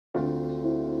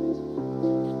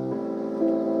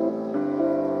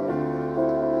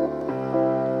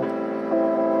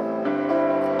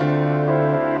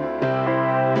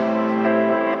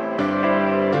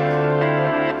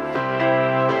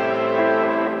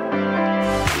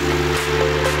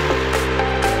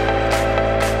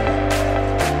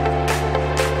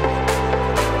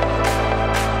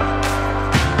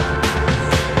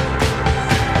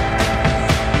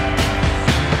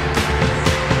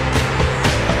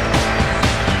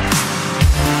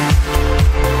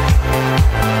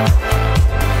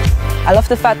I love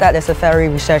the fact that it's a very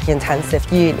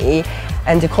research-intensive uni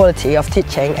and the quality of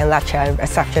teaching and lecture are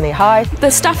exceptionally high. The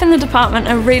staff in the department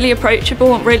are really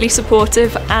approachable, really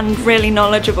supportive and really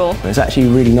knowledgeable. It's actually a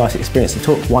really nice experience to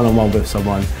talk one-on-one with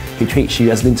someone who treats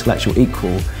you as an intellectual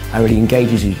equal and really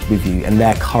engages with you and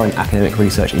their current academic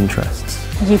research interests.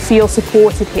 You feel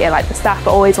supported here, like the staff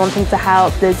are always wanting to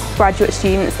help, there's graduate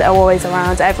students that are always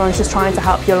around, everyone's just trying to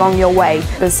help you along your way.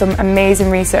 There's some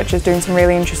amazing researchers doing some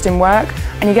really interesting work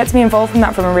and you get to be involved in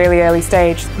that from a really early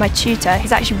stage. My tutor,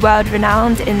 who's actually world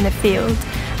renowned in the field,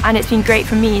 and it's been great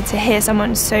for me to hear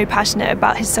someone so passionate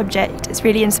about his subject. It's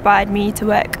really inspired me to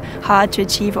work hard to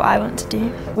achieve what I want to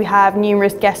do. We have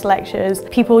numerous guest lectures,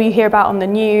 people you hear about on the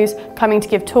news coming to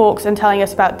give talks and telling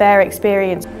us about their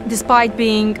experience. Despite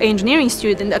being an engineering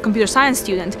student, a computer science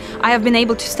student, I have been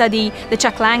able to study the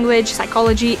Czech language,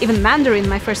 psychology, even Mandarin in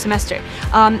my first semester.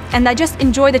 And I just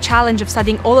enjoy the challenge of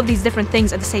studying all of these different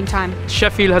things at the same time.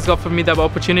 Sheffield has offered me the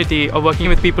opportunity of working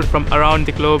with people from around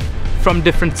the globe, from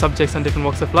different subjects and different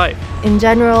walks of life. In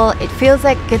general, it feels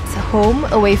like it's home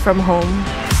away from home.